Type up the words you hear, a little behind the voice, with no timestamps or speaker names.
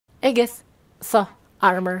I guess so.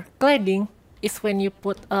 Armor cladding is when you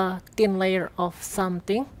put a thin layer of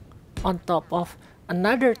something on top of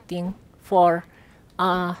another thing for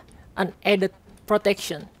an added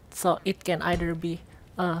protection. So it can either be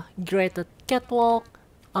a graded catwalk,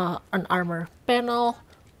 an armor panel,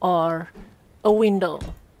 or a window.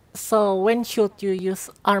 So when should you use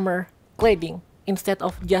armor cladding instead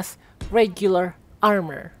of just regular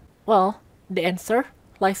armor? Well, the answer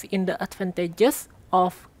lies in the advantages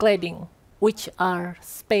of cladding, which are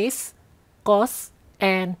space, cost,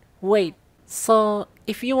 and weight. So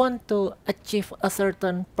if you want to achieve a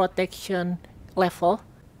certain protection level,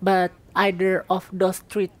 but either of those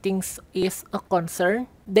three things is a concern,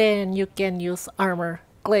 then you can use armor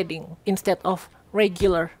cladding instead of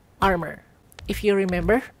regular armor. If you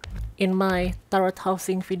remember, in my turret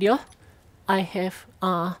housing video, I have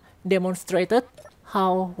demonstrated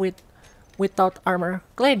how without armor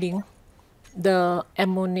cladding, the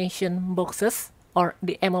ammunition boxes or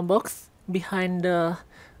the ammo box behind the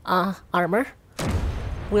armor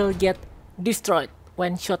will get destroyed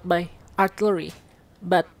when shot by artillery.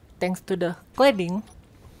 But thanks to the cladding,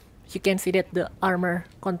 you can see that the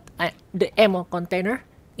the ammo container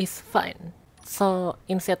is fine. So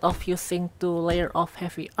instead of using 2 layers of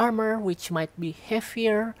heavy armor, which might be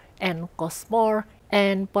heavier and cost more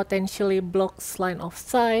and potentially blocks line of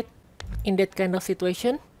sight, in that kind of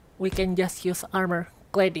situation, we can just use armor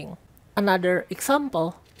cladding. Another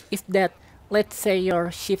example is that let's say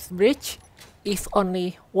your ship's bridge is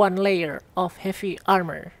only 1 layer of heavy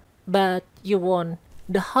armor, but you want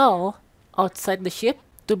the hull outside the ship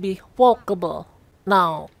to be walkable.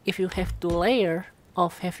 Now, if you have 2 layers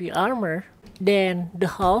of heavy armor, then the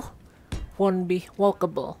hull won't be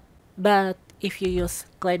walkable. But if you use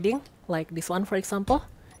cladding, like this one for example,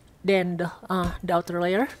 then the outer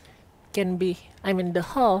layer can be, the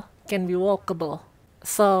hull can be walkable.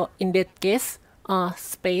 So in that case,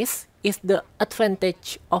 space is the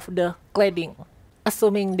advantage of the cladding,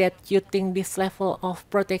 assuming that you think this level of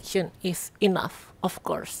protection is enough, of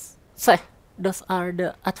course. So those are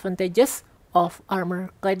the advantages of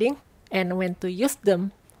armor cladding and when to use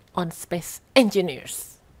them on space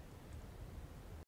engineers.